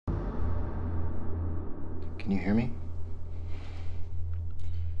Can you hear me?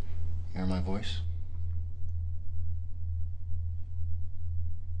 Hear my voice?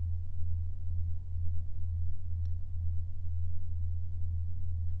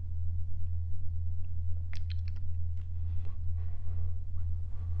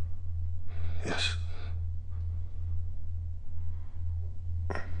 Yes.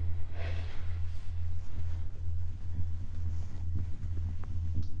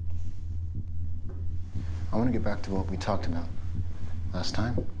 I want to get back to what we talked about last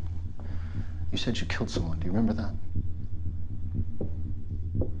time. You said you killed someone. Do you remember that?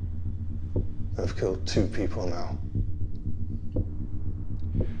 I've killed 2 people now.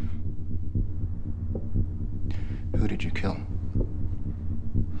 Who did you kill?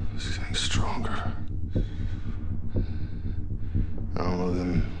 It's getting stronger. All of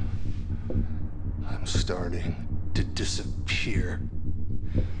them. I'm starting to disappear.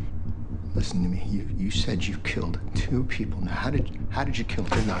 Listen to me. You said you killed 2 people. Now, how did you kill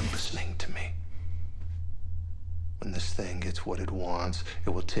them? They're not listening to me. When this thing gets what it wants, it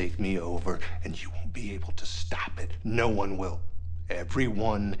will take me over, and you won't be able to stop it. No one will.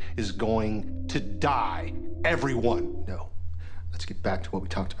 Everyone is going to die. Everyone. No. Let's get back to what we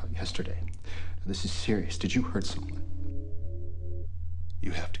talked about yesterday. Now, this is serious. Did you hurt someone?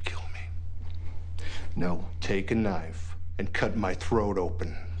 You have to kill me. No. Take a knife and cut my throat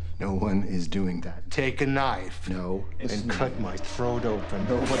open. No one is doing that. Take a knife. No. And cut my throat open.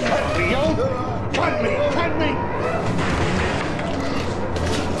 Nobody. Cut me open! Cut me! Cut me!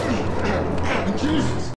 Jesus!